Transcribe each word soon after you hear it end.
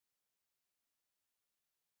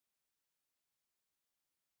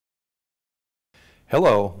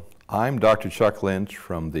Hello, I'm Dr. Chuck Lynch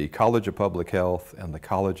from the College of Public Health and the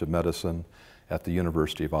College of Medicine at the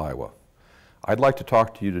University of Iowa. I'd like to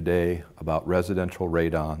talk to you today about residential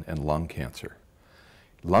radon and lung cancer.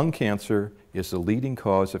 Lung cancer is the leading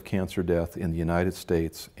cause of cancer death in the United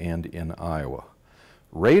States and in Iowa.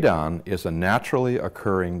 Radon is a naturally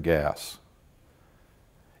occurring gas.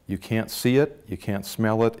 You can't see it, you can't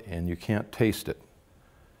smell it, and you can't taste it.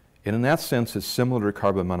 And in that sense, it's similar to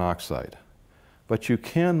carbon monoxide. But you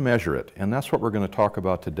can measure it, and that's what we're going to talk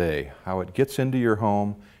about today, how it gets into your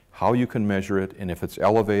home, how you can measure it, and if it's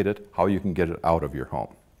elevated, how you can get it out of your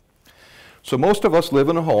home. So most of us live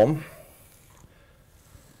in a home,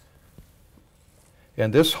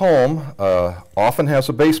 and this home often has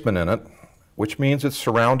a basement in it, which means it's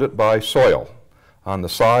surrounded by soil on the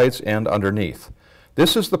sides and underneath.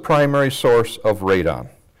 This is the primary source of radon,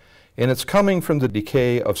 and it's coming from the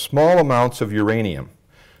decay of small amounts of uranium.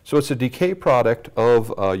 So it's a decay product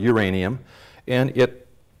of uranium, and it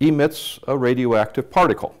emits a radioactive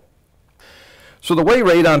particle. So the way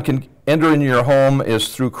radon can enter into your home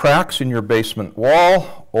is through cracks in your basement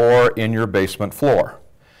wall or in your basement floor.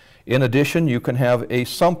 In addition, you can have a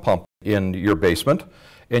sump pump in your basement,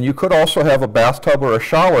 and you could also have a bathtub or a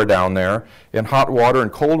shower down there, and hot water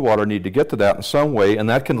and cold water need to get to that in some way, and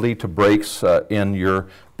that can lead to breaks in your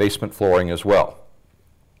basement flooring as well.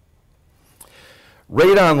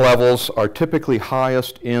 Radon levels are typically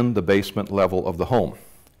highest in the basement level of the home.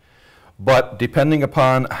 But depending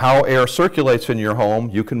upon how air circulates in your home,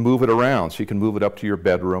 you can move it around. So you can move it up to your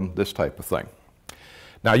bedroom, this type of thing.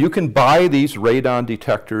 Now you can buy these radon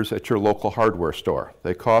detectors at your local hardware store.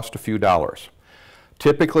 They cost a few dollars.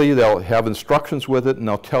 Typically they'll have instructions with it, and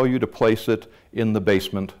they'll tell you to place it in the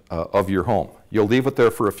basement of your home. You'll leave it there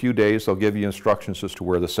for a few days. They'll give you instructions as to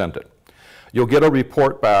where to send it. You'll get a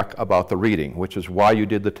report back about the reading, which is why you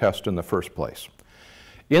did the test in the first place.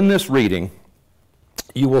 In this reading,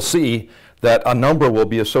 you will see that a number will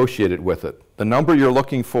be associated with it. The number you're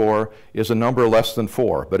looking for is a number less than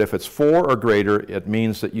 4, but if it's 4 or greater, it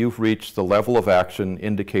means that you've reached the level of action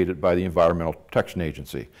indicated by the Environmental Protection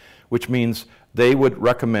Agency, which means they would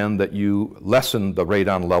recommend that you lessen the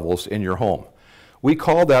radon levels in your home. We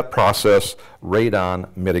call that process radon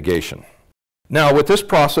mitigation. Now, with this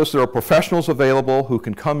process, there are professionals available who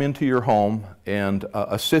can come into your home and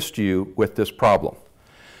assist you with this problem.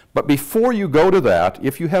 But before you go to that,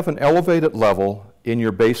 if you have an elevated level in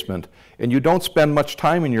your basement and you don't spend much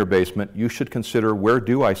time in your basement, you should consider, where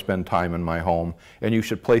do I spend time in my home? And you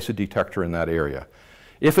should place a detector in that area.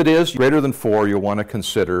 If it is greater than 4, you'll want to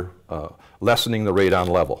consider lessening the radon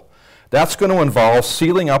level. That's going to involve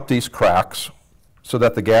sealing up these cracks so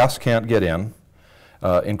that the gas can't get in.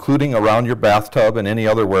 Including around your bathtub and any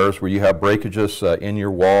other wares where you have breakages in your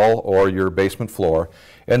wall or your basement floor,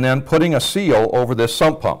 and then putting a seal over this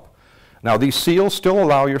sump pump. Now these seals still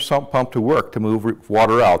allow your sump pump to work, to move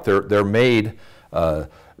water out. They're made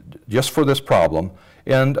just for this problem.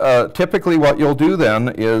 And typically what you'll do then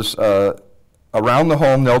is around the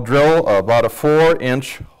home they'll drill about a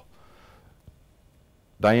 4-inch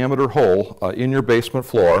diameter hole in your basement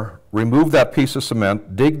floor, remove that piece of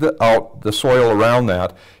cement, dig out the soil around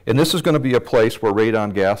that, and this is going to be a place where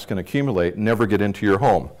radon gas can accumulate and never get into your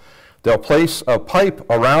home. They'll place a pipe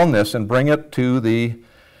around this and bring it to the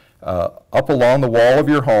up along the wall of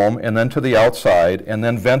your home and then to the outside, and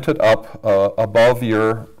then vent it up above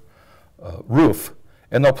your roof.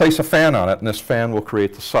 And they'll place a fan on it, and this fan will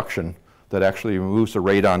create the suction that actually removes the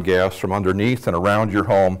radon gas from underneath and around your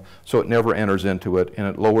home, so it never enters into it, and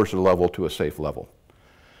it lowers the level to a safe level.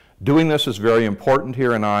 Doing this is very important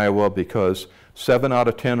here in Iowa because 7 out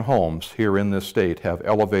of 10 homes here in this state have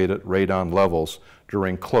elevated radon levels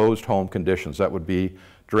during closed home conditions. That would be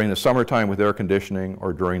during the summertime with air conditioning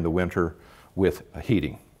or during the winter with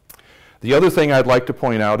heating. The other thing I'd like to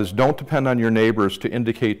point out is don't depend on your neighbors to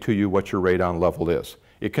indicate to you what your radon level is.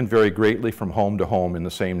 It can vary greatly from home to home in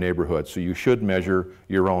the same neighborhood, so you should measure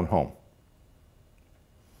your own home.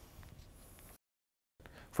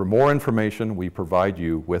 For more information, we provide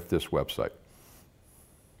you with this website.